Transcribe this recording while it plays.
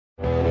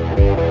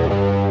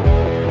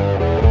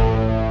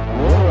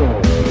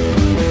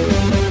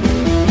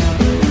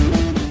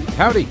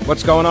Howdy,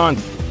 what's going on?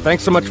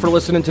 Thanks so much for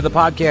listening to the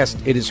podcast.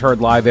 It is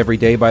heard live every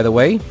day, by the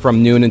way,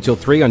 from noon until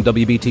 3 on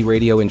WBT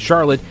Radio in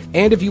Charlotte.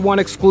 And if you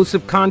want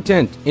exclusive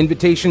content,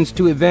 invitations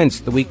to events,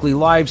 the weekly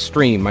live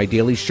stream, my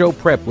daily show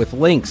prep with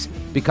links,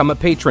 become a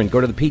patron. Go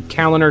to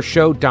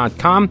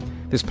thePeteCallenderShow.com.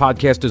 This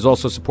podcast is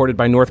also supported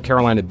by North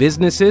Carolina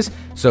businesses,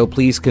 so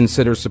please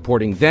consider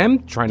supporting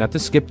them. Try not to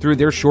skip through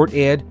their short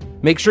ad.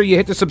 Make sure you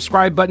hit the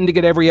subscribe button to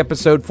get every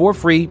episode for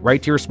free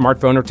right to your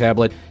smartphone or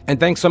tablet. And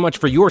thanks so much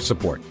for your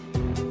support.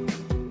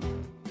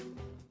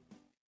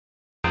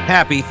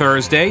 Happy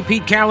Thursday.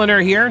 Pete Callender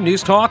here.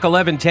 News Talk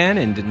 1110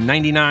 and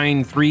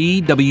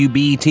 99.3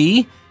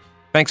 WBT.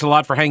 Thanks a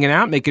lot for hanging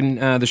out, making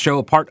the show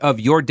a part of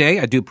your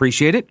day. I do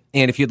appreciate it.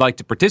 And if you'd like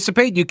to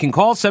participate, you can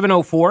call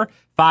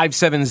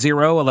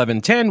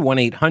 704-570-1110,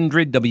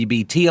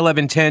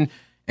 1-800-WBT-1110.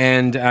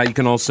 And you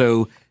can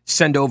also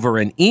send over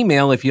an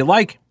email if you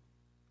like.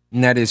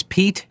 And that is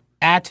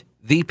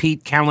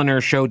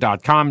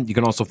pete@thepetecalendershow.com. You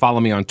can also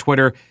follow me on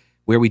Twitter,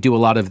 where we do a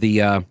lot of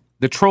the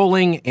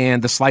trolling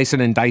and the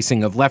slicing and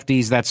dicing of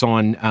lefties. That's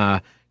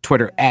on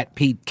Twitter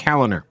 @Pete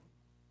Callender.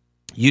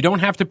 You don't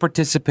have to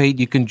participate.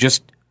 You could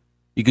just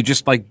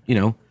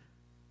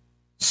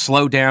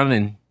slow down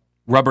and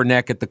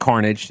rubberneck at the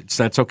carnage.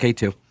 That's okay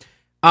too.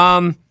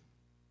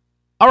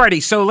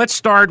 Alrighty, so let's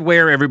start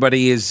where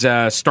everybody is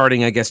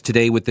starting, I guess,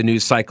 today with the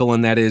news cycle,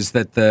 and that is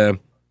that the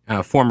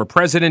former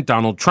president,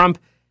 Donald Trump,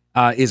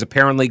 is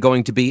apparently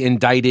going to be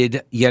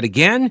indicted yet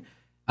again.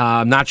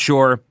 I'm not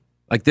sure.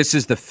 This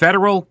is the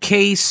federal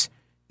case.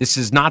 This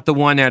is not the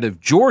one out of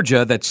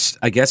Georgia that's,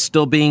 I guess,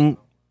 still being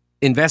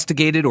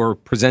investigated or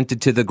presented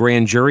to the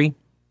grand jury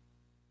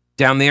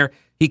down there.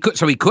 He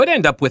could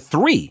end up with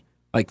three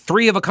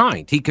of a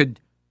kind. He could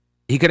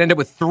end up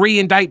with 3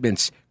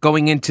 indictments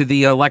going into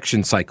the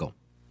election cycle.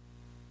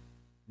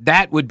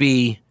 That would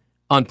be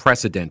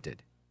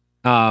unprecedented.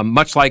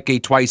 Much like a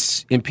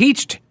twice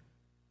impeached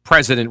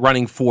president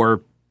running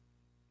for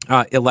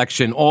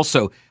election,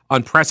 also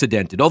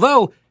unprecedented.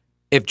 Although,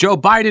 if Joe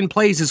Biden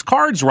plays his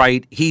cards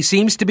right, he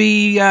seems to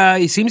be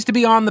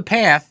on the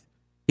path.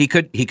 He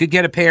could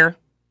get a pair.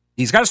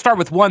 He's got to start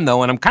with one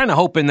though, and I'm kind of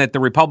hoping that the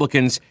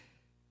Republicans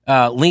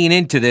lean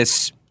into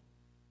this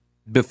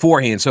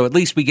beforehand. So at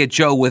least we get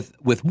Joe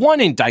with one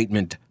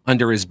indictment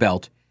under his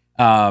belt,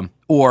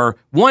 or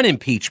one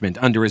impeachment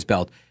under his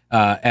belt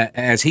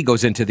as he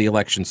goes into the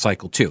election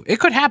cycle too. It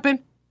could happen.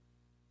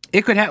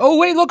 It could happen. Oh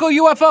wait, look, a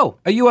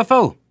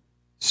UFO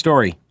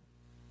story.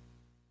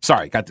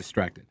 Sorry, got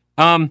distracted.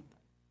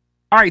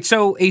 All right,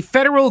 so a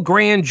federal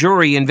grand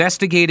jury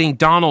investigating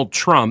Donald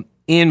Trump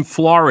in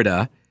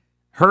Florida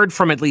heard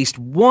from at least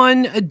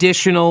one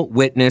additional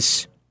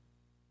witness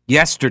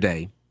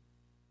yesterday,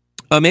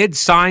 amid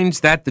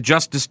signs that the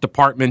Justice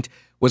Department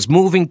was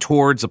moving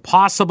towards a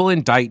possible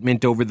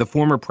indictment over the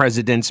former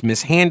president's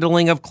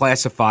mishandling of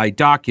classified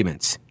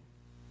documents.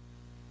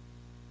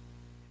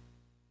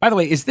 By the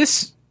way, is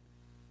this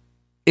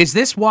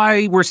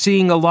why we're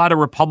seeing a lot of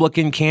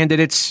Republican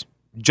candidates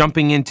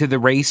jumping into the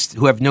race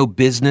who have no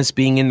business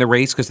being in the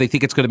race because they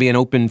think it's going to be an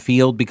open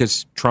field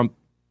because Trump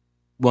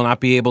will not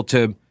be able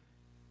to,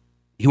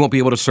 he won't be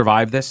able to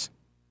survive this?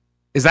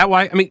 Is that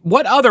why? I mean,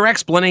 what other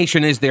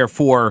explanation is there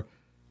for,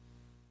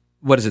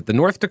 what is it, the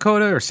North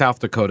Dakota or South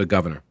Dakota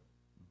governor?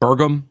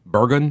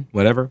 Bergen,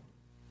 whatever.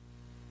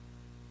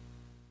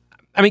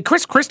 I mean,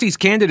 Chris Christie's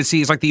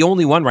candidacy is the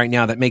only one right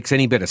now that makes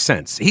any bit of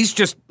sense. He's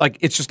just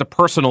it's just a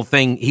personal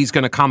thing. He's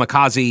going to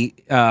kamikaze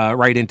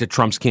right into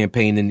Trump's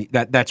campaign, and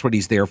that's what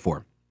he's there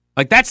for.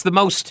 That's the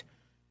most,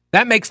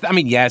 that makes, I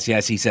mean, yes,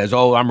 he says,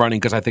 oh, I'm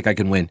running because I think I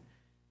can win.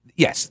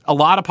 Yes, a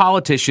lot of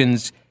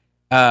politicians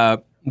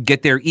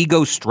get their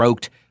ego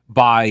stroked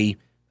by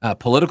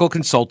political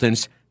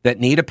consultants that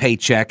need a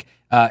paycheck.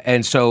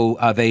 And so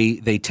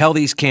they tell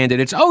these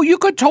candidates, oh, you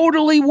could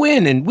totally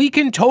win and we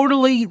can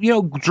totally,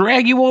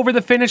 drag you over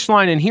the finish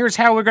line and here's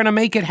how we're going to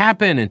make it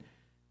happen. And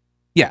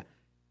yeah.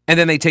 And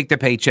then they take the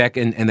paycheck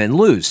and then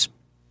lose.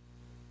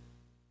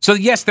 So,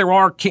 yes, there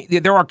are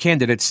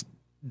candidates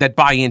that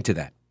buy into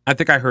that. I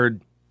think I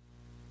heard.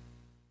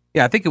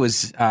 Yeah, I think it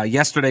was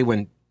yesterday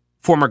when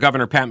former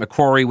Governor Pat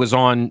McCrory was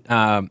on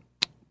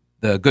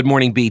the Good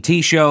Morning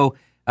BT show,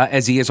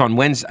 as he is on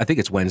Wednesday. I think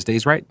it's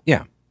Wednesdays, right?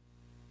 Yeah. I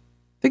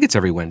think it's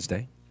every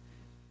Wednesday.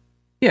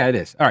 Yeah, it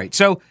is. All right.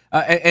 So,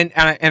 and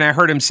I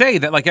heard him say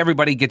that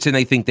everybody gets in,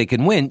 they think they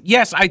can win.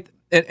 Yes,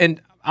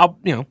 I'll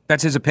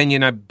that's his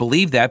opinion. I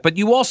believe that. But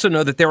you also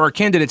know that there are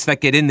candidates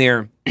that get in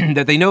there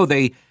that they know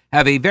they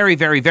have a very,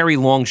 very, very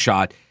long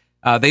shot.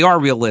 They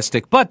are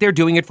realistic, but they're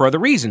doing it for other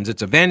reasons.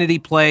 It's a vanity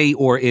play,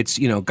 or it's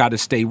got to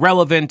stay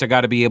relevant. I got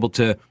to be able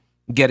to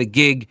get a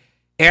gig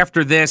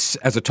after this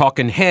as a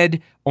talking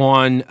head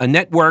on a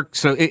network.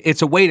 So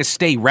it's a way to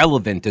stay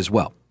relevant as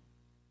well.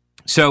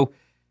 So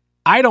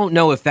I don't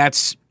know if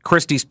that's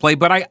Christie's play,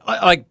 but I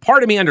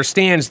part of me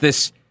understands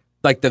this,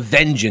 the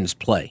vengeance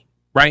play,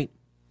 right?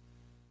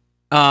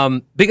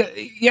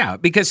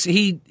 Because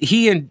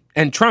he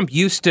and Trump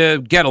used to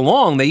get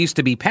along. They used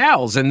to be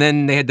pals, and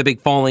then they had the big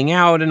falling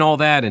out and all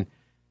that. And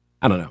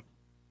I don't know.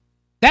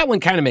 That one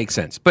kind of makes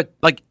sense. But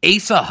like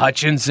Asa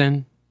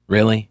Hutchinson,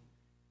 really?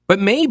 But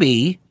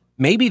maybe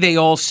they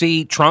all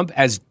see Trump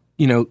as,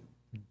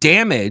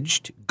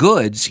 damaged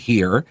goods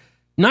here,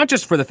 not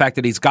just for the fact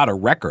that he's got a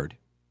record,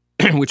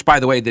 which, by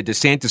the way, the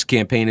DeSantis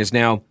campaign is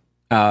now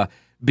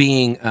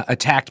being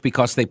attacked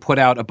because they put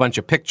out a bunch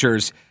of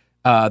pictures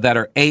that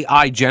are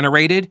AI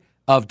generated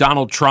of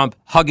Donald Trump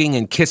hugging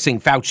and kissing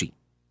Fauci.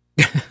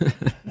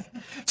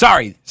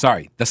 Sorry,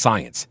 the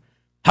science.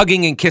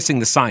 Hugging and kissing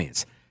the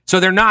science. So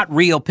they're not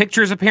real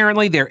pictures,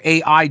 apparently. They're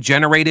AI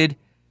generated.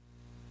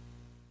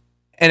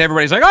 And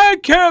everybody's like, I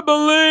can't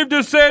believe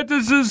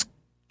DeSantis'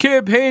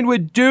 campaign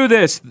would do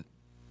this.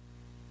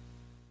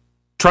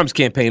 Trump's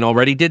campaign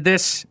already did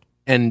this,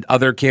 and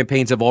other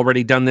campaigns have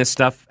already done this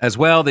stuff as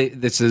well.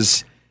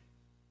 It's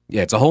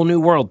a whole new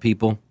world,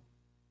 people.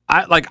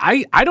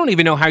 I don't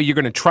even know how you're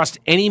going to trust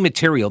any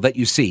material that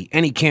you see,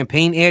 any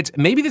campaign ads.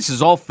 Maybe this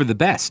is all for the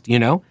best,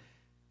 You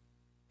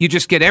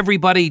just get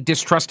everybody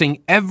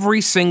distrusting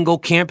every single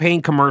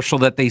campaign commercial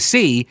that they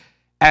see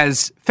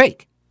as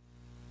fake.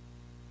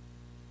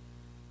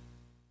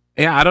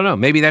 Yeah, I don't know.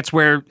 Maybe that's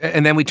where,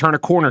 and then we turn a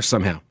corner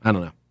somehow. I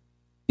don't know.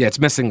 Yeah, it's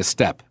missing a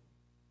step.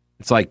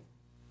 It's like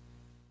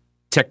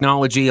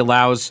technology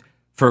allows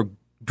for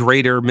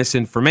greater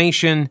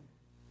misinformation.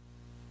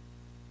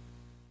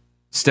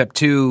 Step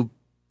 2,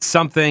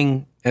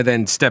 something, and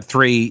then step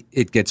 3,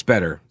 it gets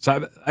better.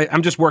 So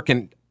I'm just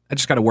working. I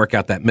just got to work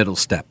out that middle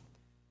step.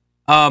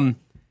 In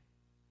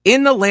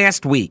the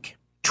last week,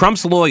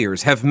 Trump's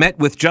lawyers have met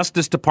with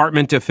Justice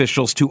Department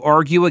officials to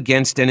argue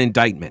against an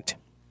indictment.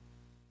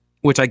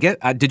 Which I get.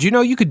 Did you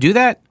know you could do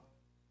that?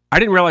 I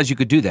didn't realize you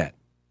could do that.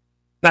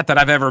 Not that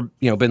I've ever,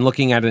 been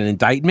looking at an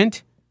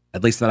indictment,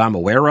 at least that I'm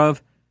aware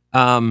of.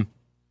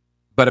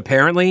 But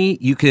apparently,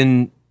 you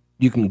can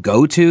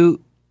go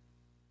to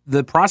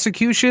the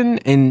prosecution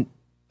and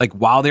like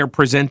while they're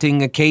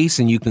presenting a case,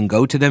 and you can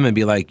go to them and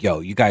be like, "Yo,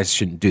 you guys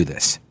shouldn't do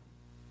this."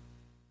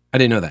 I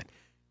didn't know that.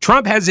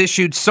 Trump has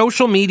issued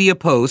social media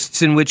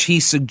posts in which he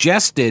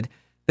suggested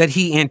that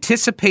he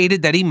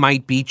anticipated that he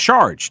might be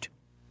charged.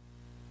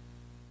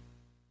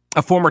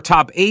 A former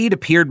top aide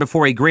appeared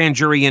before a grand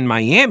jury in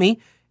Miami.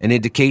 An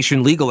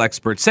indication legal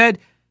experts said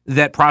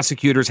that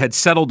prosecutors had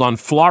settled on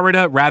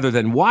Florida rather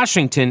than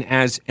Washington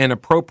as an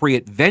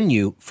appropriate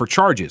venue for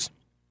charges.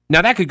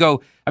 Now, that could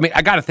go,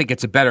 I got to think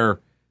it's a better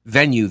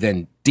venue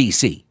than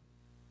D.C.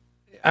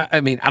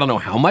 I don't know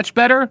how much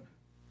better,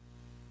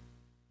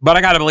 but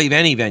I got to believe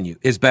any venue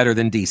is better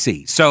than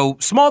D.C. So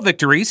small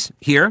victories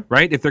here,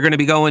 right? If they're going to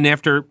be going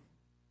after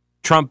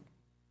Trump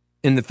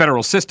in the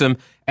federal system,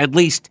 at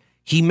least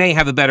he may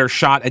have a better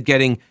shot at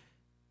getting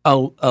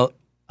a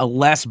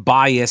less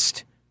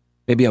biased,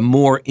 maybe a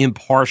more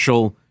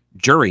impartial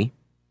jury.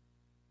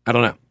 I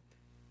don't know.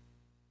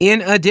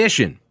 In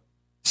addition,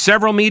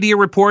 several media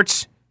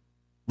reports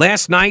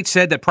last night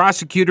said that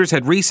prosecutors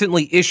had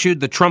recently issued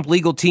the Trump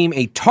legal team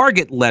a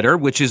target letter,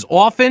 which is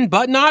often,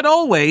 but not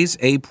always,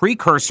 a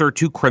precursor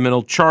to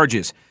criminal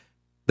charges.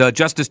 The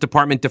Justice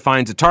Department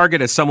defines a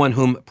target as someone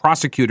whom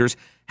prosecutors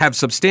have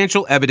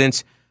substantial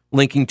evidence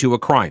linking to a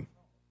crime.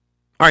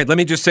 All right, let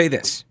me just say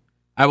this.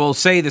 I will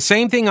say the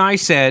same thing I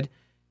said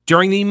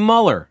during the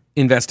Mueller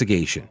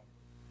investigation.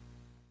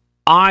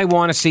 I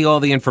want to see all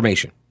the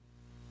information.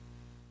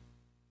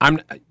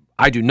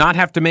 I do not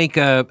have to make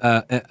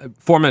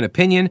form an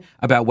opinion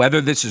about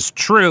whether this is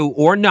true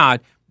or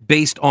not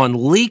based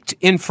on leaked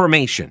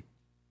information,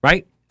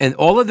 right? And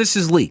all of this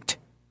is leaked,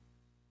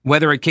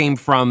 whether it came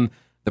from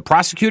the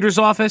prosecutor's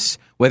office,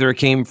 whether it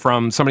came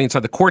from somebody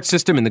inside the court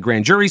system in the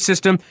grand jury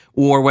system,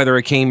 or whether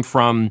it came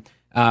from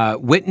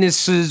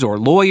witnesses or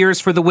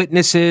lawyers for the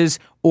witnesses,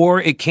 or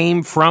it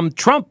came from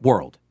Trump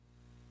world.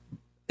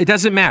 It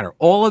doesn't matter.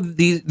 All of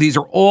these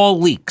are all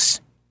leaks.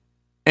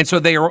 And so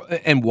they are.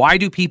 And why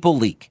do people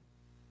leak?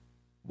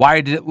 Why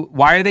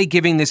are they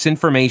giving this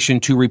information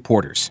to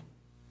reporters?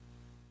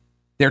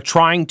 They're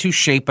trying to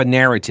shape a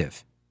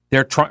narrative.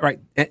 They're trying, right?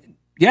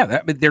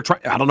 Yeah, they're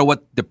trying. I don't know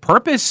what the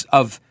purpose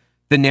of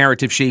the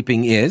narrative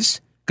shaping is,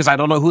 because I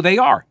don't know who they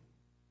are.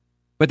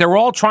 But they're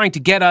all trying to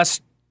get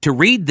us to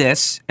read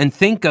this and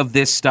think of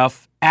this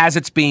stuff as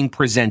it's being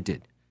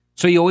presented.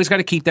 So you always got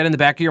to keep that in the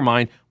back of your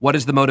mind. What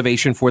is the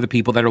motivation for the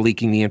people that are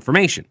leaking the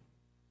information?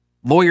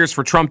 Lawyers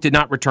for Trump did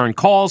not return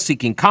calls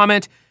seeking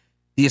comment.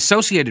 The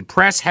Associated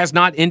Press has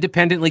not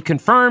independently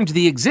confirmed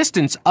the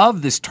existence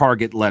of this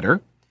target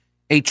letter.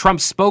 A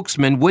Trump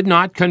spokesman would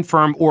not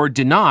confirm or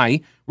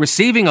deny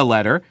receiving a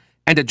letter,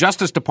 and a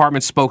Justice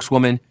Department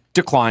spokeswoman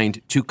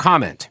declined to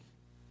comment.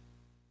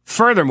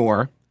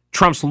 Furthermore,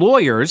 Trump's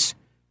lawyers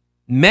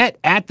met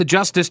at the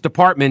Justice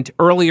Department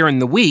earlier in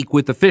the week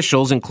with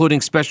officials,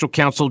 including Special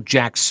Counsel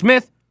Jack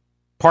Smith,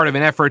 part of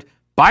an effort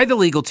by the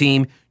legal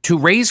team to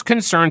raise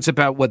concerns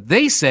about what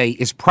they say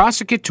is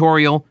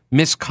prosecutorial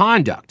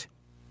misconduct.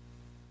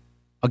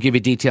 I'll give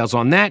you details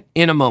on that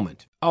in a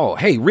moment. Oh,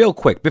 hey, real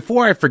quick,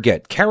 before I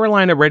forget,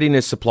 Carolina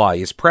Readiness Supply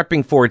is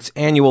prepping for its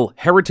annual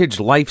Heritage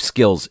Life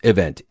Skills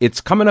event.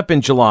 It's coming up in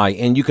July,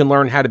 and you can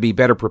learn how to be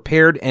better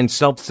prepared and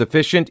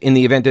self-sufficient in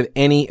the event of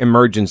any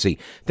emergency.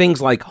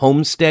 Things like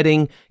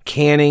homesteading,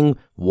 canning,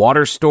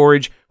 water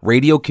storage,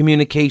 radio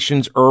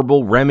communications,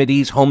 herbal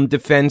remedies, home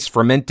defense,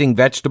 fermenting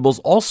vegetables,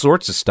 all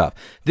sorts of stuff.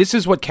 This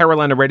is what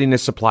Carolina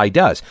Readiness Supply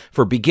does.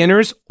 For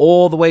beginners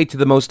all the way to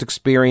the most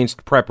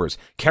experienced preppers,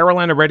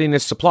 Carolina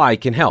Readiness Supply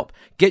can help.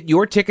 Get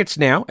your tickets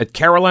now at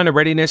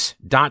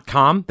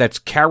carolinareadiness.com. That's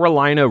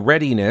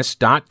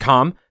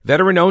carolinareadiness.com.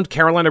 Veteran-owned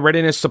Carolina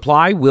Readiness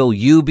Supply. Will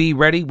you be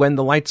ready when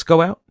the lights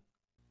go out?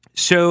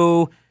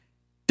 So,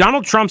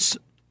 Donald Trump's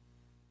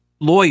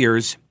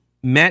lawyers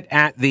met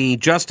at the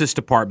Justice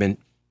Department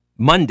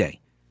Monday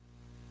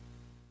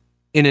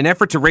in an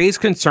effort to raise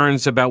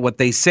concerns about what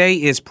they say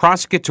is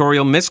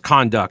prosecutorial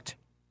misconduct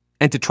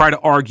and to try to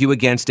argue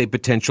against a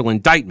potential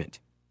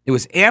indictment. It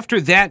was after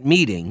that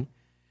meeting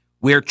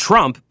where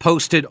Trump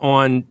posted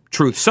on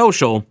Truth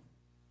Social,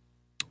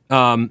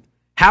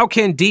 how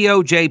can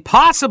DOJ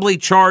possibly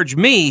charge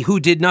me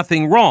who did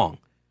nothing wrong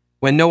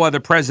when no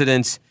other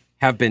presidents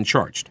have been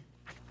charged?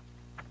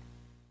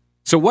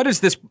 So what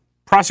is this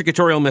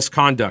prosecutorial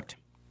misconduct?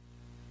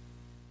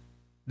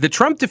 The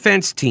Trump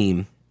defense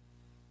team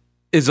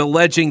is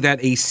alleging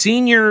that a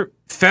senior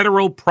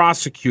federal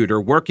prosecutor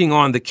working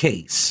on the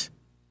case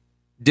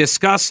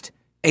discussed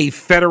a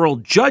federal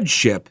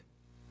judgeship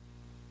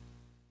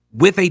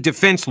with a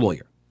defense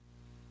lawyer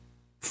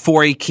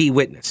for a key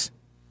witness.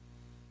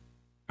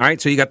 All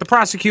right, so you got the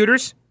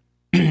prosecutors,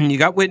 you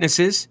got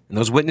witnesses, and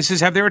those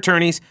witnesses have their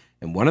attorneys,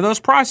 and one of those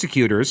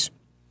prosecutors,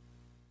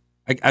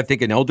 I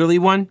think an elderly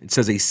one, it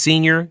says a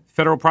senior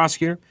federal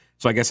prosecutor,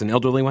 so I guess an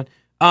elderly one,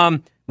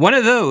 one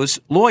of those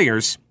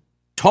lawyers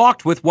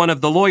talked with one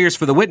of the lawyers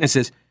for the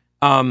witnesses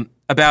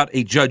about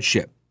a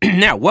judgeship.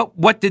 Now,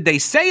 what did they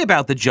say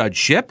about the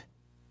judgeship?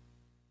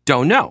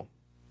 Don't know.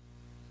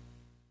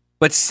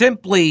 But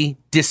simply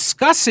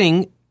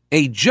discussing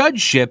a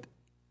judgeship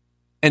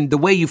and the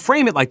way you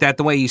frame it like that,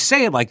 the way you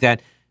say it like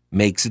that,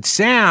 makes it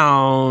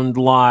sound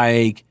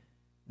like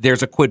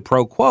there's a quid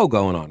pro quo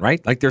going on,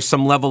 right? Like there's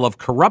some level of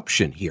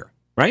corruption here,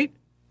 right?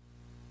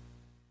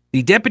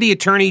 The Deputy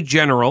Attorney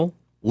General,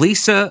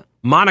 Lisa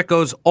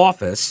Monaco's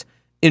office,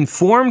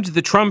 informed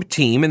the Trump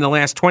team in the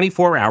last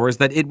 24 hours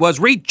that it was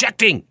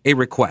rejecting a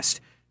request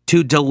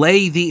to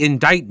delay the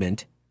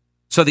indictment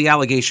so the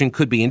allegation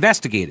could be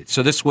investigated.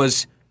 So that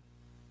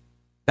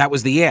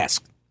was the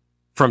ask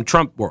from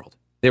Trump world.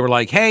 They were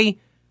like, hey,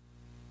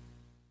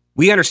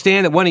 we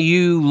understand that one of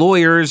you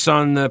lawyers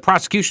on the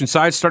prosecution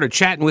side started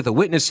chatting with a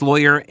witness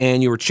lawyer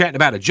and you were chatting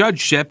about a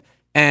judgeship,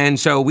 and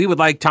so we would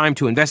like time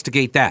to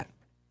investigate that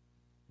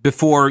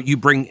before you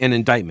bring an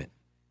indictment.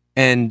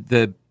 And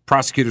the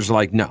prosecutors are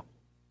like, no,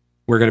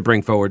 we're going to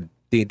bring forward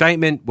the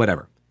indictment,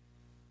 whatever.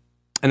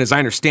 And as I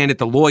understand it,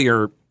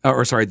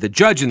 the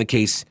judge in the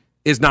case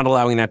is not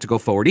allowing that to go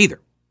forward either.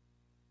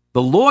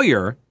 The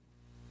lawyer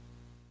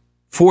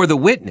for the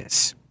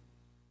witness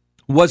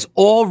was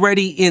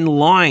already in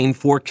line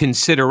for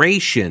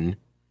consideration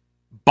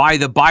by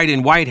the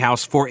Biden White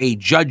House for a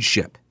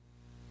judgeship.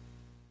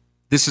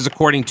 This is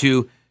according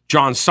to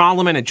John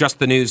Solomon at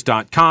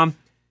justthenews.com.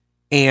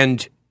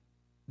 And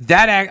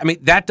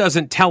that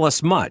doesn't tell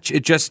us much.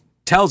 It just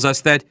tells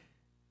us that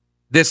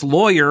this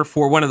lawyer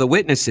for one of the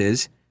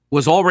witnesses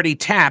was already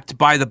tapped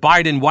by the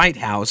Biden White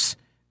House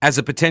as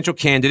a potential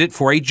candidate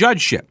for a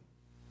judgeship.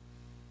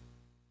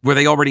 Were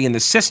they already in the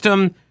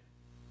system?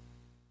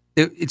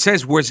 It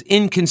says was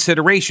in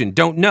consideration.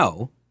 Don't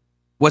know.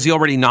 Was he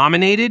already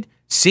nominated?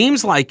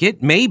 Seems like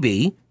it,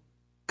 maybe,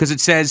 because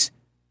it says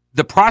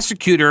the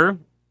prosecutor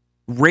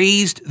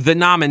raised the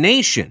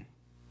nomination.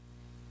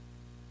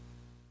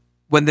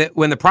 When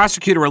the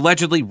prosecutor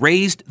allegedly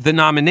raised the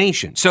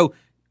nomination. So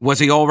was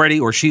he already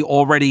or she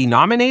already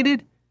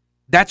nominated?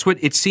 That's what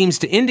it seems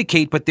to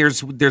indicate, but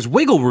there's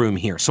wiggle room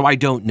here, so I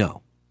don't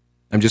know.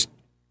 I'm just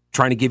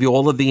trying to give you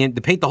all of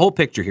to paint the whole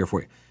picture here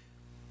for you.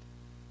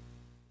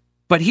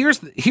 But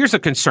here's a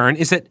concern,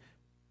 is that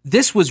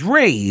this was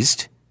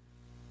raised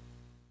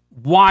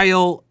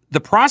while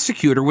the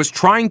prosecutor was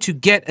trying to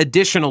get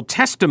additional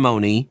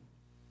testimony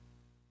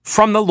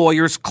from the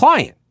lawyer's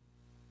client.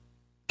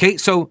 Okay,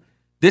 so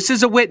this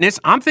is a witness.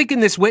 I'm thinking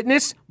this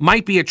witness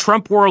might be a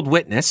Trump world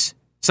witness,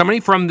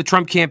 somebody from the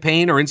Trump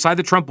campaign or inside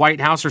the Trump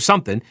White House or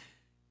something.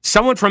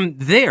 Someone from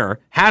there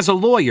has a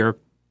lawyer,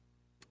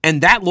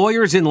 and that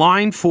lawyer is in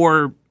line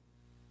for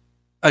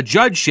a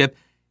judgeship,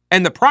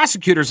 and the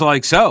prosecutor's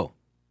like, so,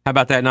 how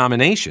about that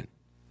nomination?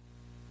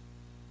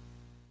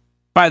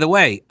 By the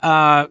way,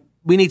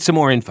 we need some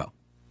more info.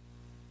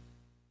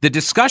 The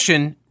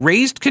discussion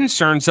raised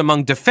concerns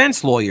among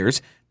defense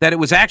lawyers that it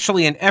was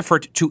actually an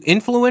effort to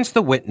influence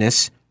the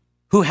witness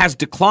who has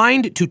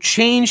declined to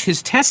change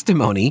his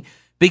testimony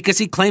because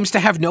he claims to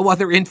have no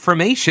other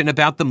information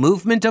about the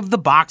movement of the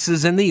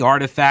boxes and the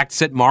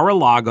artifacts at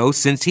Mar-a-Lago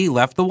since he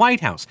left the White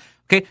House.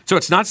 Okay, so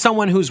it's not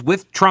someone who's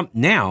with Trump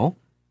now,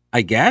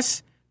 I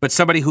guess, but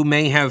somebody who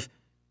may have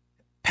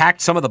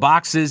packed some of the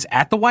boxes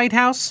at the White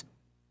House,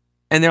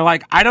 and they're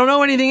like, I don't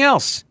know anything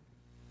else.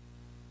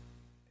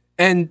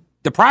 And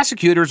the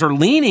prosecutors are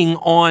leaning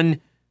on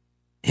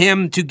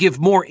him to give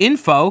more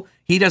info.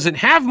 He doesn't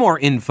have more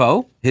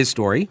info. His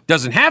story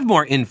doesn't have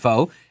more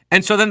info.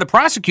 And so then the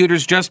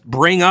prosecutors just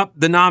bring up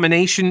the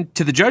nomination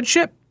to the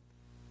judgeship.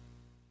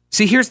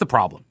 See, here's the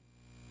problem.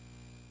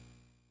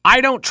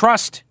 I don't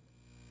trust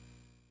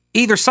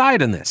either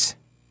side in this.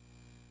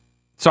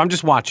 So I'm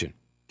just watching.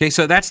 Okay,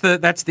 so that's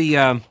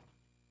the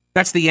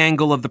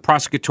angle of the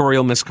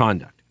prosecutorial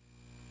misconduct.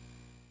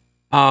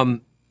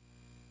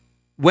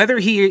 Whether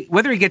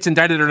he gets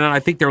indicted or not, I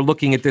think they're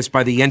looking at this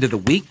by the end of the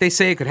week. They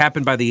say it could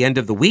happen by the end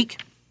of the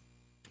week,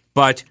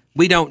 but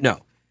we don't know.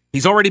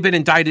 He's already been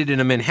indicted in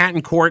a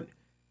Manhattan court.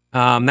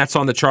 That's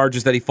on the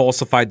charges that he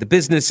falsified the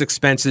business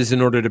expenses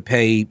in order to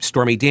pay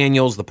Stormy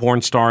Daniels, the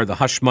porn star, the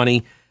hush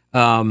money.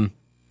 But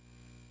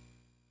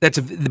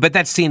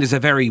that's seen as a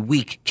very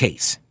weak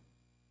case.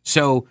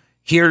 So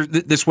here,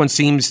 this one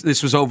seems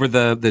this was over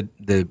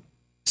the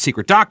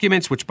secret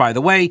documents, which, by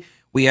the way,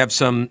 we have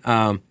some.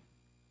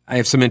 I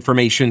have some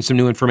information, some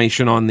new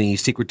information on the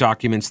secret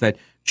documents that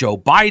Joe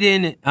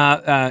Biden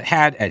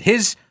had at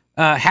his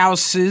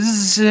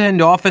houses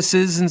and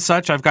offices and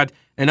such. I've got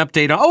an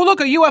update on, look,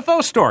 a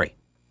UFO story.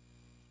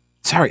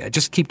 Sorry, I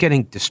just keep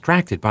getting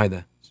distracted by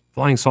the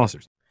flying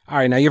saucers. All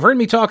right, now you've heard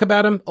me talk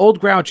about them. Old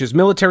Grouch's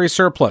military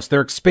surplus.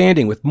 They're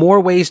expanding with more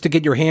ways to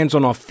get your hands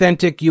on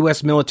authentic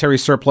U.S. military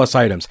surplus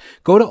items.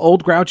 Go to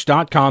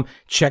oldgrouch.com.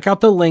 Check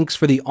out the links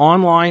for the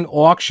online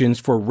auctions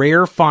for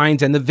rare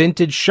finds and the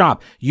vintage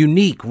shop.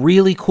 Unique,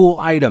 really cool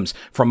items.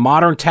 From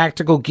modern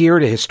tactical gear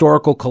to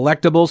historical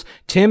collectibles,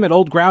 Tim at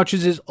Old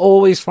Grouch's is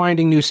always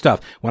finding new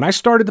stuff. When I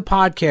started the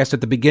podcast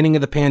at the beginning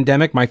of the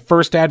pandemic, my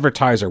first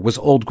advertiser was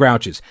Old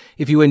Grouch's.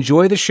 If you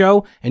enjoy the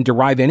show and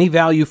derive any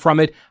value from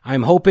it,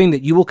 I'm hoping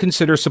that you will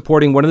consider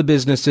supporting one of the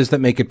businesses that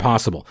make it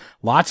possible.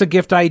 Lots of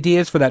gift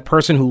ideas for that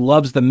person who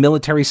loves the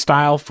military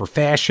style for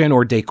fashion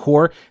or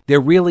decor. There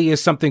really is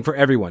something for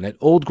everyone at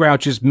Old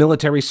Grouch's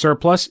Military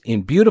Surplus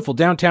in beautiful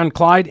downtown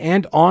Clyde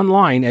and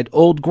online at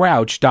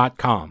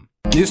oldgrouch.com.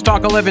 News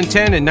Talk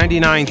 1110 and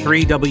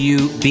 99.3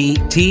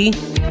 WBT.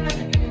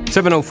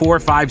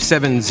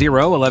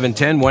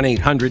 704-570-1110,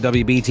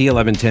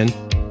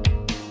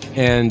 1-800-WBT-1110.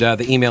 And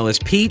the email is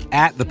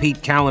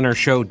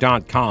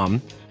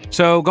pete@thepetekalinershow.com.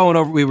 So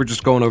we were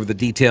just going over the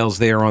details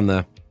there on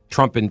the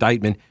Trump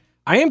indictment.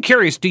 I am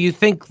curious, do you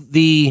think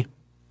the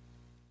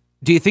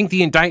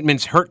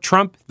indictments hurt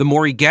Trump the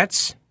more he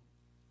gets?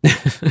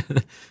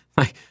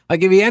 like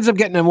if he ends up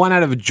getting one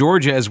out of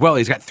Georgia as well,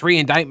 he's got 3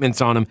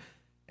 indictments on him,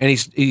 and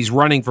he's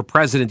running for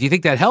president. Do you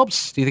think that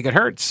helps? Do you think it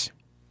hurts?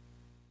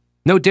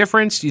 No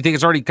difference? Do you think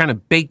it's already kind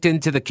of baked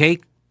into the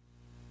cake?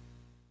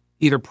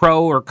 Either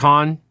pro or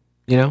con,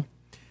 you know?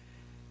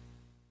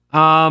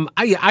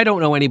 I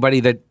don't know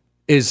anybody that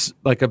is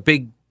like a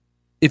big.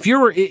 If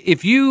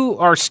you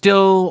are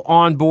still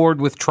on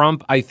board with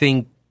Trump, I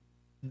think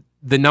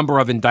the number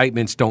of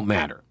indictments don't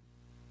matter.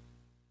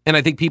 And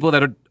I think people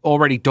that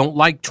already don't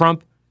like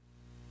Trump,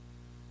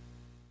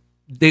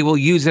 they will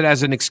use it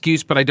as an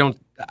excuse, but I don't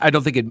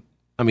think it.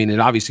 I mean, it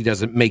obviously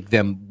doesn't make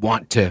them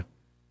want to.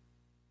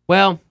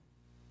 Well,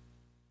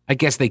 I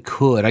guess they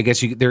could. I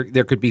guess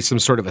there could be some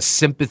sort of a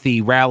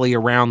sympathy rally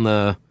around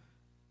the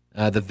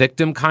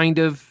victim kind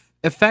of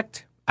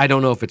effect. I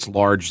don't know if it's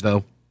large,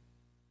 though.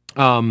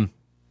 But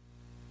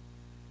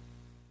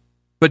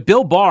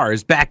Bill Barr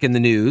is back in the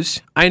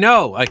news. I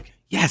know, like,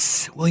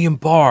 yes, William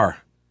Barr.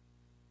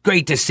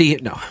 Great to see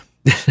it. No.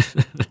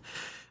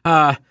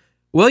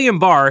 William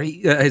Barr,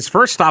 his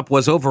first stop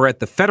was over at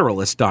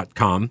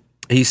thefederalist.com.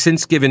 He's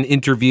since given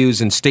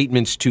interviews and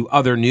statements to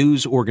other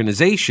news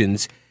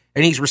organizations,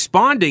 and he's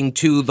responding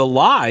to the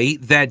lie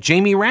that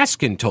Jamie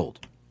Raskin told.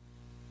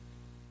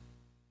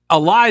 A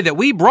lie that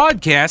we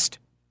broadcast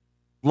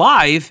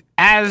live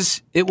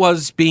as it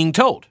was being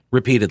told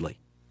repeatedly.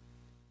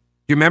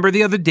 You remember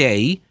the other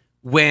day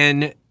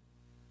when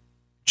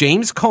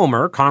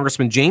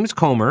Congressman James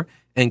Comer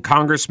and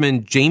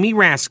Congressman Jamie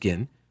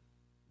Raskin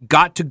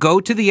got to go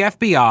to the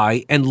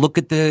FBI and look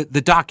at the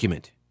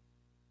document,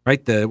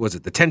 right? The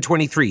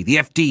 1023, the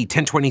FD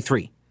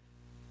 1023.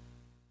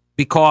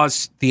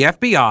 Because the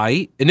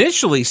FBI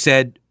initially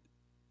said,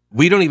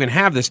 we don't even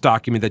have this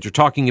document that you're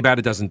talking about.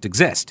 It doesn't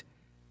exist.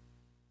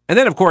 And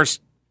then, of course,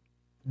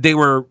 they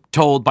were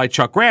told by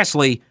Chuck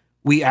Grassley,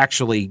 we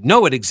actually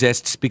know it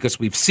exists because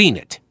we've seen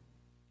it.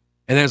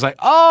 And then it's like,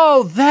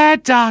 oh,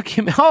 that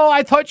document. Oh,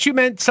 I thought you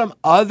meant some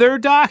other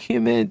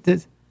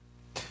document.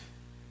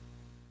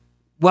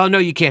 Well, no,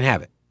 you can't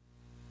have it.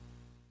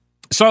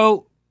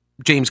 So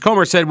James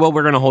Comer said, well,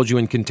 we're going to hold you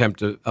in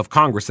contempt of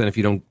Congress then if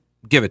you don't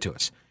give it to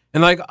us.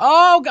 And like,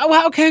 oh,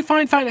 well, okay,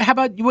 fine. How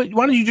about, why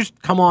don't you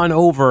just come on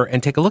over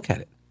and take a look at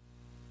it?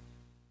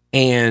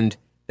 And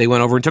they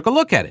went over and took a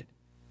look at it.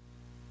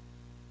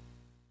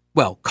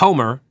 Well,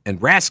 Comer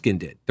and Raskin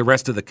did. The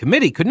rest of the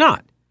committee could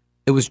not.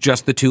 It was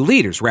just the two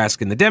leaders,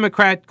 Raskin the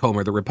Democrat,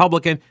 Comer the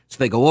Republican. So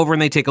they go over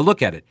and they take a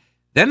look at it.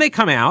 Then they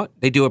come out,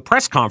 they do a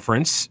press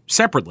conference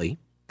separately,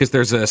 because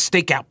there's a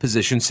stakeout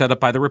position set up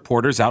by the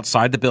reporters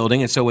outside the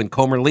building. And so when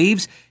Comer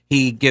leaves,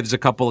 he gives a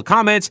couple of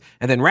comments,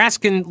 and then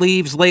Raskin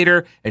leaves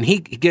later, and he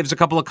gives a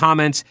couple of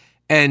comments,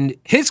 and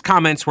his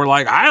comments were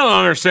like, I don't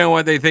understand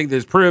what they think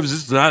this proves.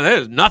 This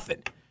is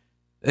nothing.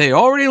 They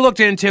already looked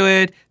into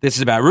it. This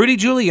is about Rudy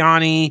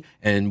Giuliani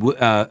and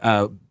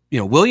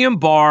William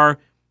Barr,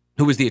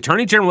 who was the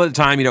attorney general at the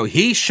time.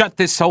 He shut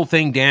this whole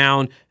thing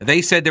down.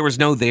 They said there was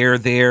no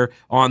there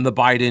on the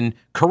Biden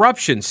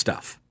corruption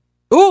stuff.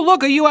 Ooh,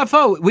 look, a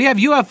UFO. We have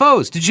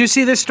UFOs. Did you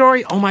see this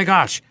story? Oh my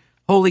gosh.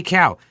 Holy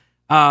cow.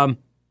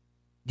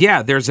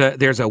 Yeah, there's a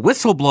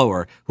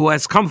whistleblower who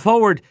has come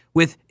forward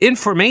with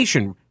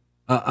information,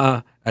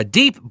 a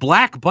deep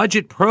black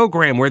budget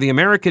program where the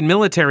American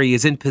military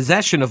is in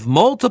possession of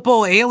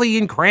multiple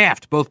alien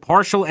craft, both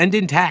partial and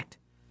intact.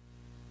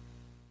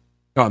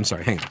 Oh, I'm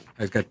sorry. Hang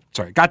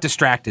on. Got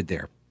distracted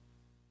there.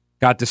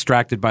 Got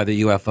distracted by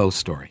the UFO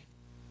story.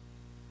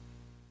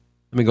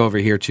 Let me go over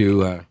here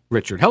to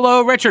Richard.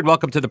 Hello, Richard.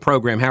 Welcome to the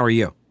program. How are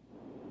you?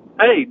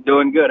 Hey,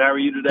 doing good. How are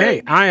you today?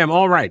 Hey, I am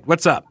all right.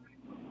 What's up?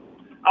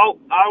 Oh,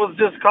 I was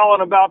just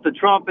calling about the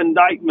Trump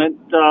indictment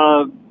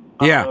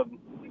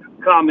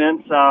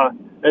comments.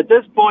 At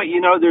this point,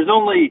 there's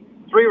only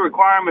 3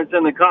 requirements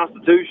in the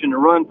Constitution to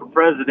run for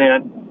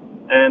president,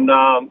 and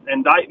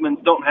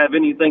indictments don't have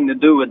anything to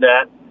do with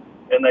that,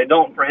 and they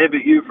don't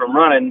prohibit you from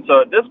running. So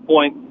at this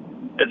point,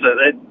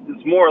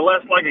 it's more or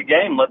less like a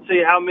game. Let's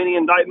see how many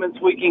indictments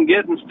we can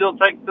get and still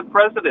take the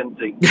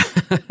presidency.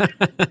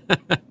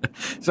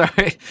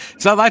 Sorry.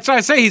 So that's why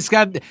I say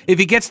if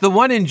he gets the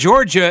one in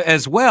Georgia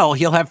as well,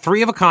 he'll have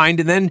 3 of a kind,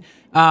 and then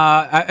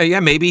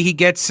maybe he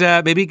can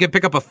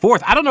pick up a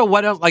 4th. I don't know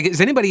what else. Like, is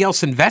anybody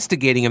else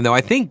investigating him though?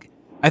 I think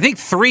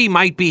 3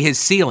 might be his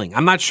ceiling.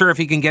 I'm not sure if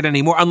he can get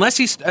any more,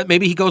 unless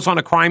maybe he goes on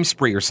a crime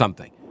spree or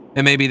something.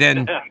 And maybe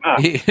then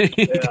he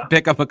can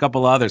pick up a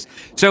couple others.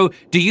 So,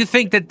 do you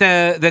think that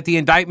the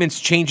indictments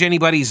change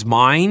anybody's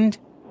mind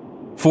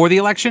for the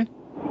election?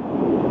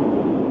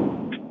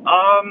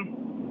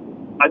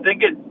 I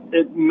think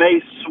it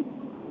may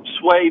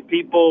sway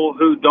people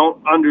who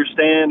don't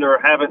understand or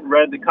haven't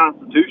read the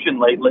Constitution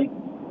lately.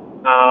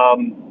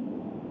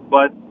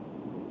 But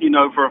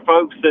for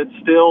folks that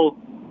still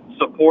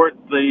support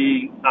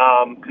the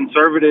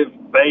conservative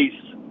base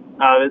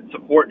that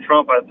support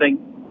Trump, I think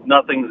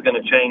nothing's going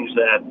to change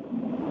that.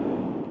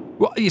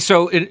 Well,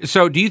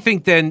 so do you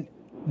think then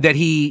that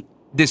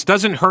this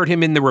doesn't hurt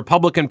him in the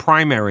Republican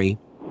primary,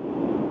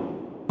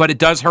 but it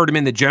does hurt him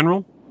in the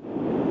general?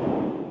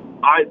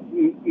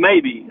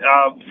 Maybe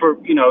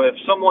if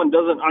someone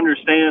doesn't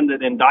understand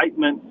that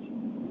indictments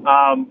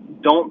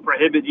don't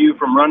prohibit you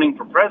from running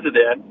for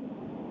president,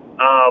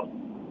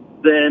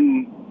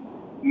 then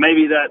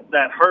maybe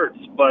that hurts.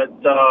 But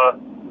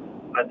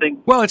I think,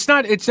 well, it's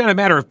not a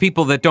matter of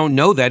people that don't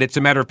know that. It's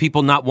a matter of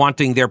people not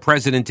wanting their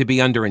president to be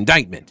under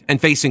indictment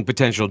and facing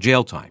potential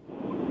jail time.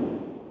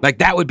 Like,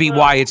 that would be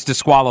why it's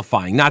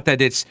disqualifying. Not that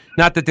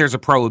there's a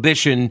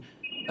prohibition.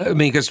 I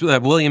mean, because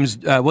William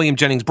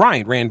Jennings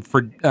Bryan ran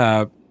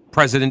for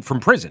president from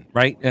prison,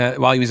 right?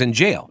 While he was in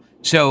jail.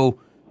 So,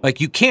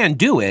 like, you can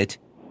do it.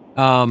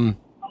 The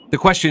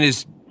question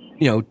is,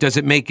 does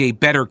it make a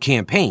better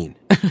campaign?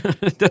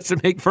 Does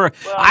it make for?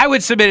 I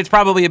would submit it's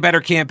probably a better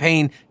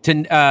campaign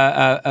to.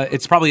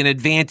 It's probably an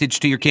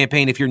advantage to your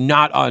campaign if you're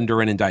not under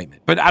an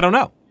indictment. But I don't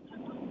know.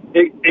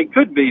 It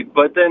could be,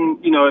 but then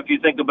if you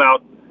think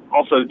about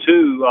also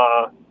too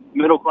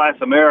middle class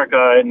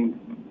America, and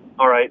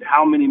all right,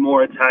 how many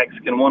more attacks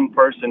can one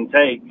person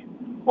take?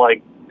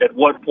 Like, at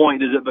what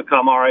point does it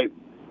become, all right,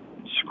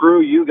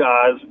 screw you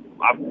guys,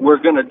 we're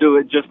going to do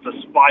it just to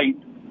spite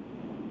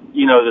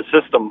the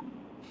system.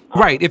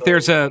 Right. If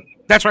there's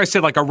that's why I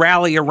said, like, a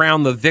rally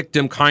around the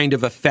victim kind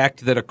of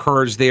effect that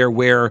occurs there,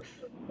 where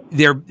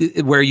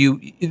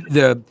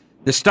the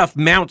stuff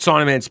mounts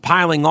on him and it's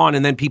piling on,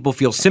 and then people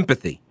feel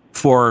sympathy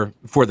for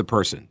the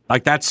person.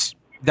 Like,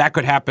 that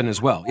could happen as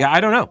well. Yeah,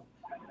 I don't know.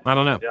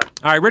 Yeah.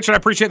 All right, Richard, I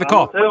appreciate the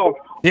call.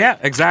 Yeah,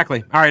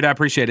 exactly. All right, I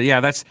appreciate it. Yeah,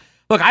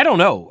 look, I don't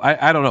know.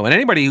 I don't know. And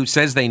anybody who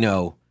says they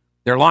know,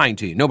 they're lying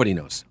to you. Nobody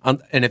knows.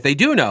 And if they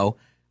do know,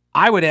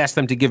 I would ask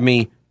them to give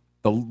me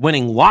the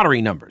winning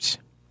lottery numbers.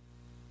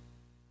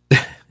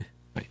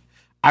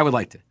 I would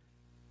like to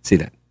see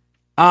that.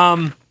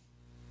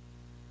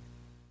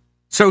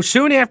 So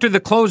soon after the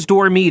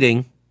closed-door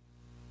meeting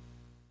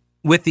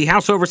with the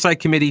House Oversight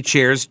Committee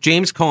chairs,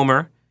 James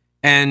Comer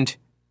and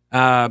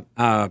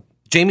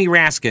Jamie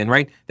Raskin,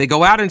 right? They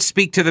go out and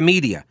speak to the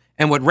media.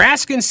 And what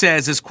Raskin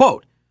says is,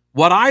 quote,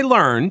 "What I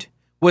learned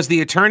was the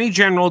Attorney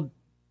General,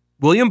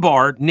 William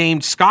Barr,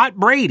 named Scott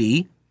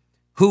Brady,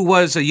 who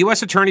was a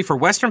U.S. attorney for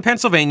Western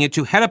Pennsylvania,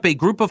 to head up a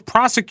group of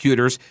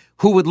prosecutors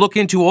who would look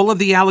into all of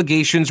the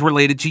allegations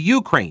related to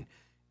Ukraine.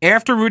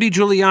 After Rudy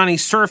Giuliani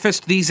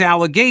surfaced these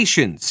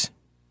allegations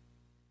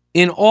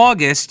in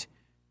August,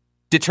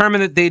 they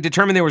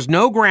determined there was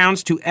no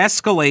grounds to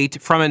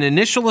escalate from an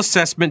initial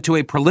assessment to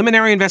a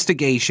preliminary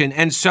investigation,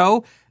 and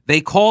so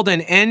they called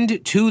an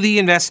end to the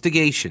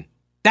investigation."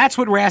 That's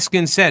what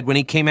Raskin said when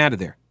he came out of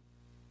there.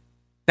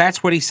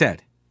 That's what he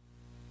said.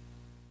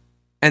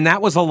 And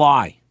that was a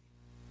lie.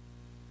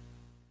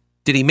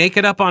 Did he make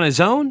it up on his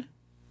own?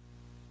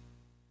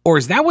 Or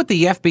is that what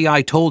the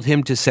FBI told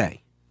him to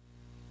say?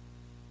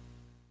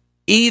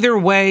 Either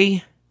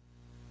way,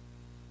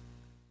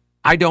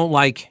 I don't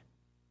like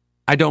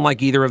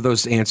either of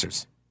those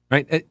answers,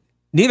 right?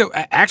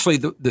 Actually,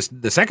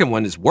 the second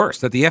one is worse,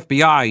 that the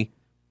FBI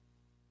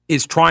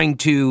is trying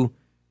to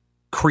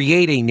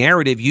create a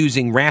narrative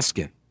using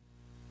Raskin.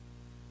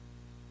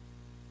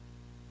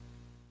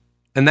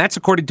 And that's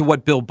according to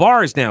what Bill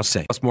Barr is now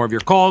saying. Plus more of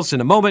your calls in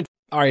a moment.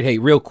 All right, hey,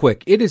 real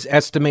quick. It is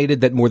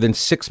estimated that more than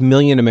 6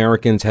 million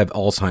Americans have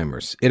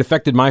Alzheimer's. It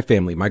affected my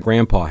family. My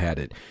grandpa had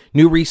it.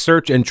 New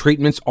research and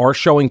treatments are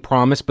showing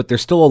promise, but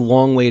there's still a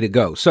long way to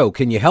go. So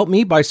can you help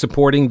me by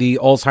supporting the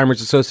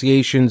Alzheimer's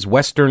Association's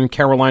Western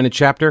Carolina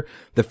chapter?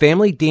 The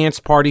Family Dance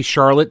Party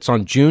Charlotte's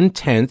on June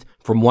 10th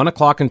from 1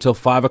 o'clock until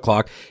 5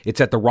 o'clock.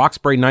 It's at the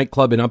Roxbury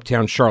nightclub in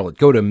Uptown Charlotte.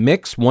 Go to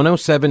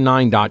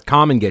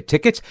mix1079.com and get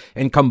tickets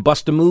and come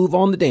bust a move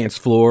on the dance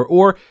floor,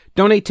 or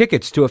donate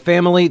tickets to a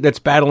family that's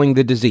battling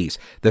the disease.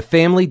 The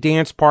Family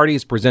Dance Party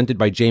is presented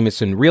by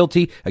Jameson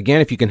Realty.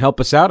 Again, if you can help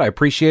us out, I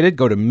appreciate it.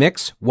 Go to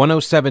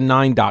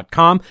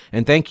mix1079.com,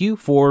 and thank you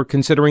for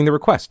considering the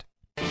request.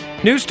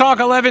 News Talk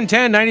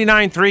 1110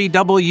 99.3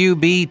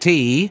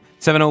 WBT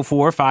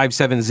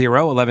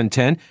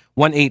 704-570-1110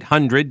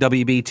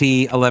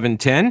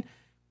 1-800-WBT-1110.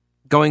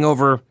 Going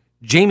over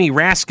Jamie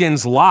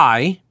Raskin's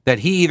lie that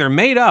he either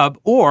made up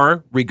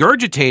or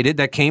regurgitated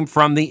that came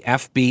from the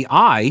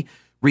FBI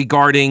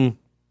regarding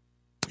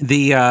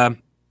the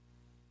FD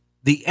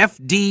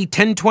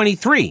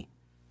 1023,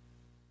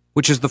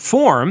 which is the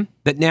form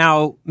that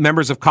now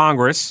members of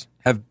Congress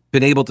have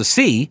been able to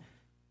see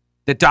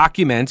that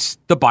documents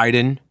the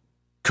Biden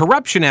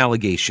corruption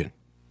allegation.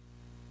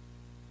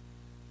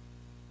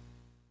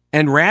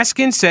 And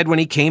Raskin said when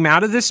he came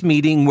out of this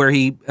meeting where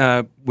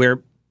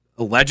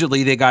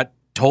allegedly they got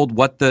told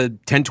what the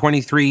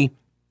 1023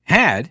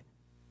 had,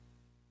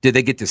 did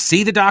they get to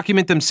see the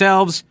document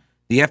themselves?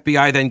 The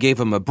FBI then gave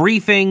him a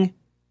briefing,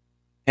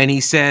 and he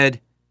said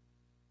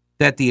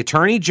that the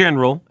Attorney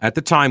General at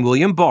the time,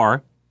 William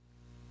Barr,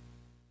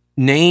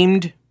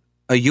 named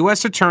a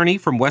U.S. attorney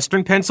from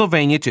Western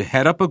Pennsylvania to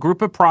head up a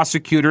group of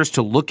prosecutors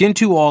to look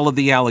into all of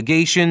the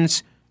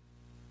allegations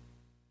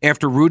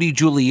after Rudy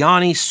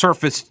Giuliani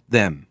surfaced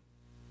them.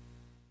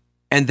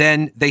 And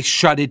then they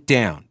shut it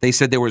down. They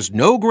said there was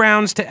no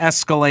grounds to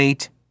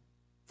escalate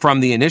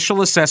from the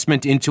initial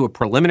assessment into a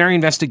preliminary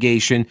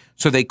investigation,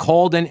 so they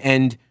called an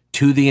end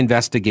to the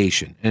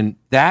investigation. And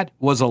that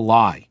was a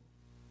lie.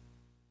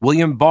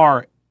 William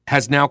Barr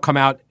has now come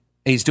out,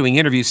 he's doing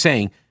interviews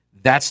saying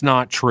that's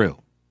not true.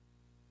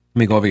 Let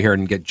me go over here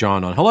and get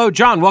John on. Hello,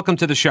 John. Welcome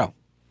to the show.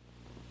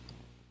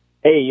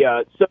 Hey,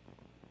 so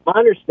my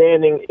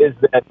understanding is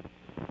that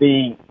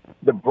the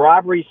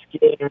bribery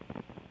scheme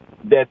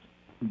that's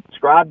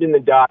described in the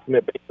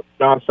document based on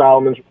John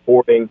Solomon's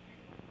reporting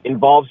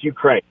involves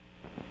Ukraine.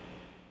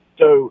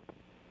 So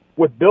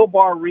with Bill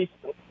Barr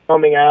recently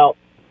coming out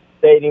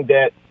stating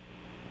that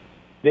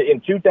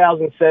in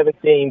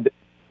 2017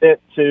 sent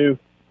to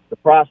the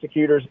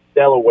prosecutors in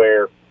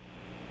Delaware,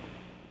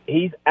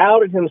 he's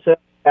outed himself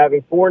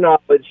having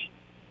foreknowledge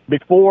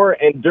before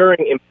and during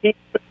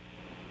impeachment.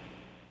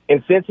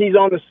 And since he's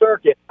on the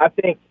circuit, I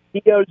think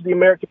he owes the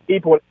American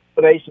people an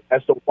explanation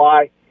as to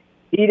why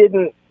he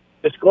didn't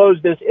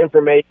disclose this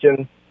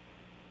information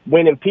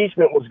when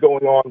impeachment was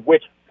going on,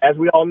 which, as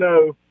we all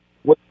know,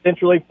 was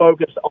centrally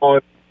focused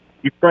on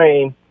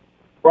Ukraine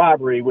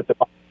bribery with the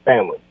Biden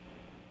family.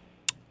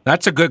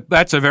 That's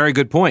a very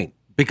good point,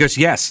 because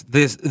yes,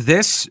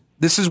 this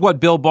is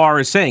what Bill Barr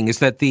is saying, is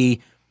that the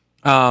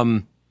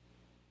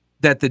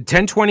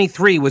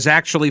 1023 was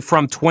actually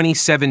from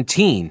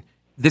 2017.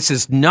 This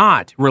is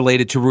not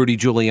related to Rudy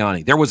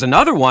Giuliani. There was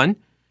another one,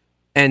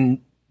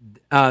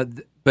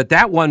 but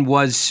that one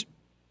was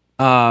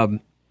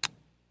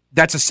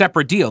that's a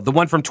separate deal. The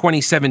one from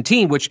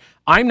 2017, which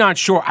I'm not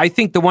sure. I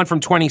think the one from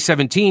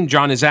 2017,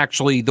 John, is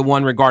actually the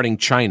one regarding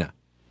China.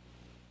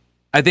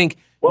 I think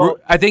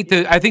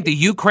the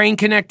Ukraine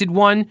connected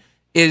one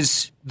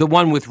is the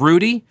one with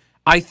Rudy.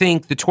 I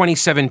think the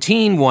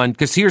 2017 one,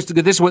 because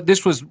this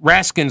was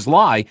Raskin's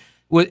lie,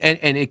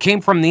 and it came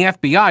from the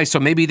FBI, so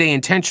maybe they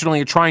intentionally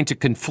are trying to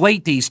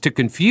conflate these to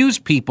confuse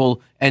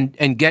people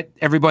and get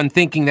everyone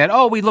thinking that,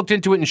 oh, we looked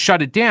into it and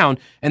shut it down,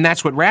 and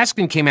that's what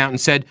Raskin came out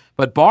and said.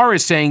 But Barr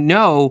is saying,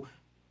 no,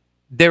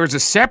 there is a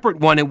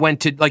separate one. It went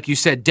to, like you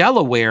said,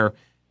 Delaware,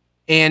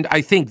 and I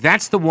think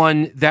that's the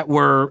one that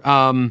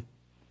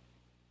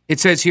it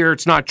says here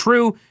it's not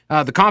true.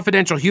 The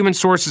confidential human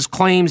sources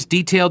claims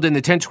detailed in the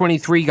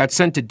 1023 got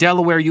sent to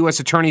Delaware U.S.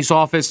 Attorney's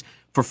Office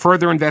for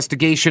further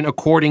investigation,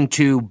 according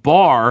to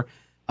Barr.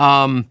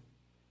 And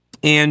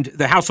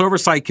the House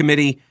Oversight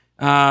Committee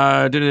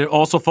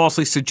also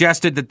falsely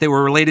suggested that they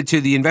were related to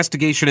the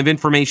investigation of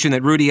information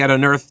that Rudy had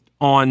unearthed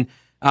on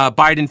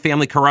Biden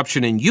family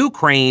corruption in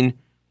Ukraine.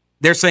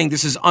 They're saying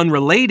this is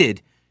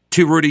unrelated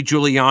to Rudy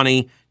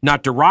Giuliani,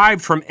 not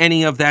derived from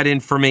any of that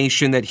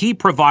information that he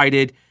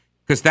provided,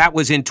 because that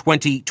was in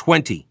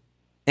 2020.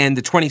 and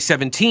the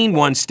 2017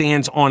 one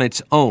stands on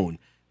its own.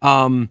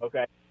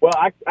 Okay. Well,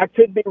 I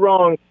could be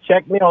wrong.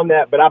 Check me on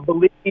that, but I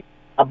believe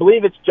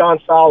it's John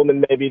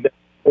Solomon maybe that's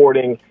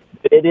reporting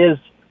that it is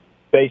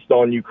based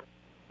on Ukraine.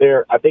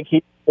 I think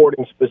he's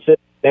reporting specific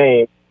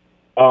names.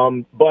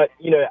 But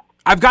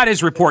I've got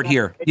his report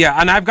here. Yeah,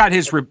 and I've got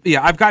his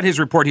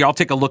report here. I'll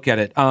take a look at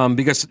it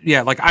because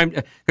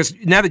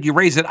now that you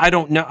raise it, I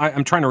don't know.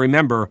 I'm trying to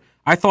remember.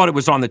 I thought it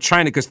was on the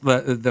China because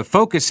the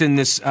focus in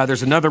this.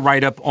 There's another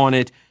write up on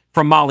it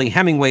from Molly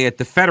Hemingway at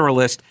the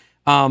Federalist,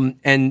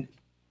 and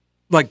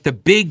like the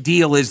big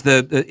deal is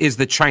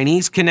the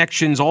Chinese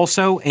connections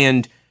also,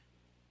 and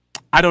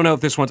I don't know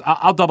if this one's.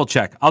 I'll double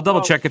check. I'll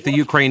double check if the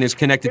Ukraine is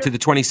connected to the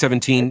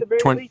 2017.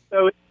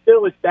 So it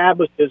still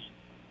establishes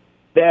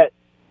that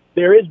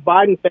there is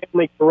Biden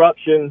family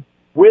corruption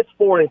with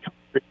foreign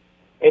countries,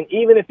 and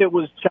even if it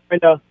was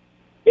China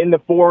in the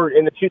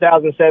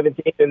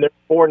 2017 and their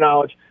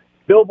foreknowledge,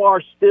 Bill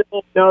Barr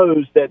still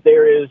knows that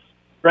there is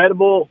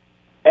credible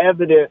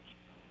evidence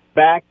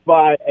backed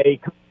by a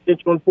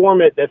confidential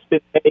informant that's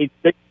been paid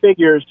six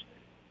figures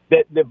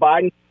that the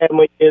Biden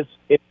family is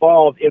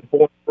involved in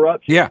foreign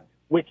corruption. Yeah.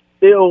 Which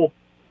still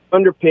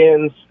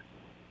underpins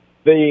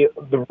the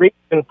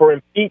reason for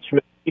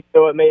impeachment, even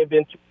though it may have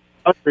been two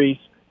countries.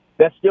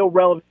 That's still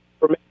relevant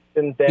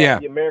information that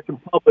the American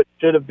public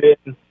should have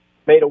been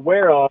made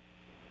aware of,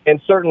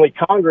 and certainly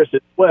Congress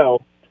as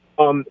well.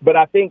 But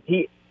I think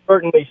he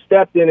certainly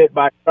stepped in it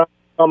by trying to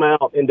come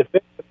out and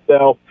defend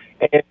himself,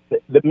 and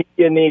the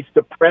media needs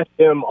to press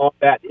him on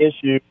that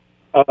issue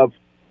of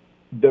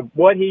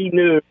what he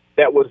knew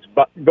that was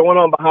going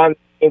on behind the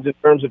scenes in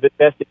terms of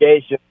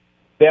investigation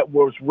that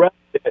was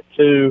relevant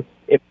to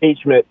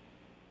impeachment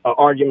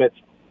arguments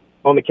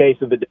on the case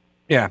of the day.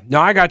 Yeah,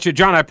 no, I got you,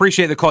 John. I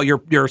appreciate the call.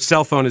 Your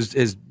cell phone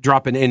is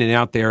dropping in and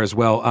out there as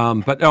well.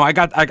 But no, I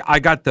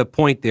got the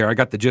point there. I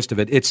got the gist of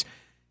it. It's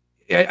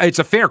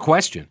a fair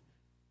question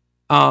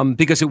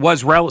because it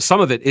was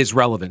some of it is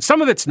relevant.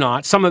 Some of it's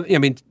not. Some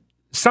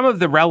of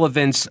the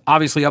relevance,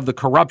 obviously, of the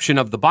corruption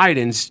of the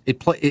Bidens.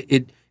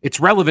 It's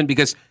relevant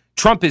because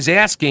Trump is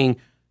asking,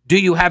 do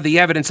you have the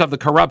evidence of the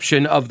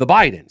corruption of the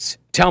Bidens?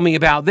 Tell me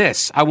about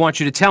this. I want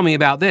you to tell me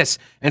about this.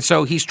 And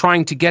so he's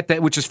trying to get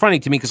that, which is funny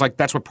to me because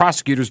that's what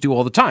prosecutors do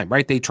all the time,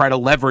 right? They try to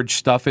leverage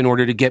stuff in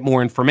order to get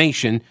more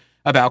information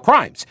about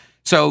crimes.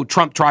 So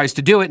Trump tries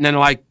to do it, and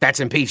then that's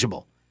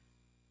impeachable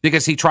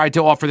because he tried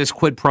to offer this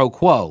quid pro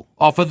quo,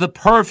 offer the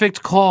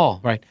perfect call,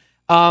 right?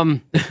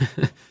 So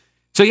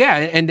yeah,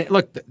 and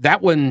look,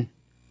 that one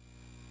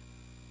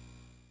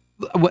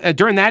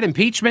during that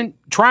impeachment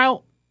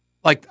trial,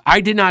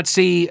 I did not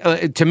see.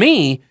 To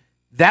me,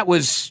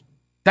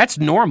 that's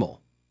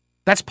normal.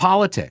 That's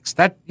politics.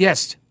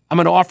 Yes, I'm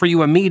going to offer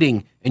you a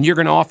meeting, and you're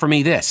going to offer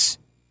me this.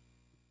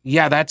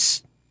 Yeah,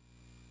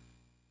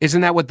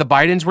 isn't that what the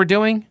Bidens were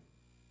doing?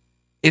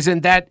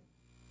 Isn't that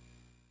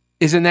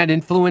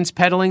influence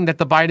peddling that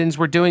the Bidens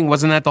were doing?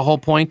 Wasn't that the whole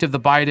point of the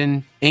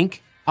Biden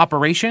Inc.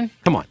 operation?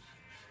 Come on.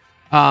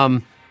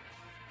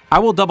 I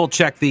will double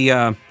check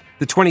the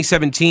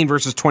 2017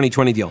 versus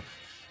 2020 deal.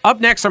 Up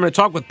next, I'm going to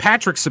talk with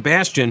Patrick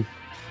Sebastian.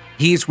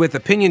 He's with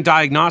Opinion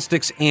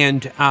Diagnostics,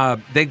 and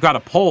they've got a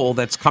poll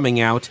that's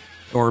coming out,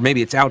 or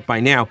maybe it's out by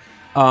now,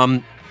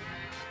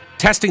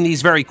 testing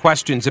these very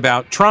questions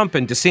about Trump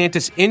and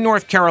DeSantis in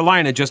North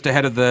Carolina just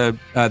ahead of the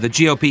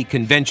GOP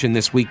convention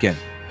this weekend.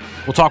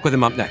 We'll talk with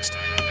him up next.